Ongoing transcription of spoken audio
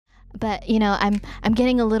But you know, I'm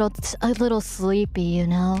getting a little sleepy, you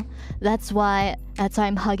know. That's why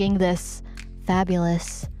I'm hugging this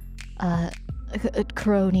fabulous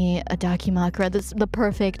Kronii dakimakura. This the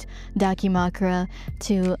perfect dakimakura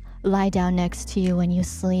to lie down next to you when you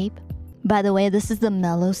sleep. By the way, this is the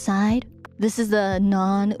mellow side. This is the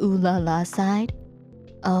non-ooh la la side.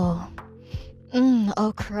 Oh.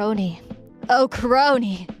 Oh Kronii. Oh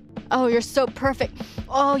Kronii. Oh, you're so perfect.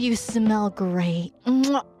 Oh, you smell great.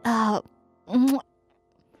 Oh.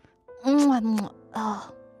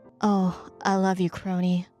 Oh, I love you,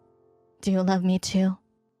 Kronii. Do you love me too?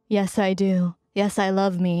 Yes, I do. Yes, I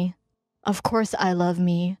love me. Of course I love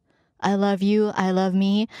me. I love you, I love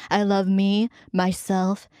me,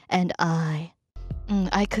 myself, and I.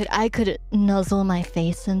 I could nuzzle my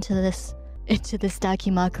face into this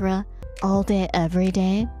dakimakura all day, every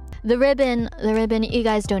day. The ribbon, you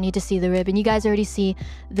guys don't need to see the ribbon. You guys already see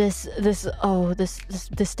this dakimakura,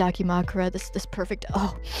 this perfect,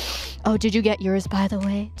 oh, did you get yours, by the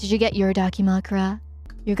way? Did you get your dakimakura?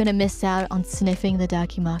 You're gonna miss out on sniffing the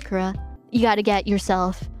dakimakura. You gotta get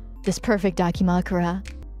yourself this perfect dakimakura.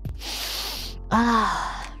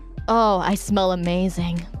 Oh, I smell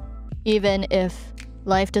amazing. Even if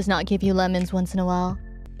life does not give you lemons once in a while,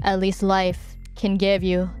 at least life can give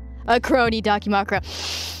you a Kronii dakimakura.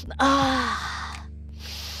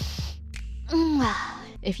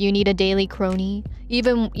 If you need a daily Kronii,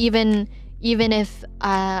 even if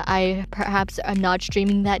I perhaps am not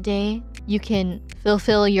streaming that day, you can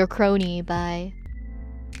fulfill your Kronii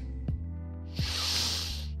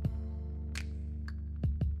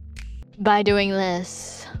by doing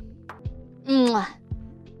this.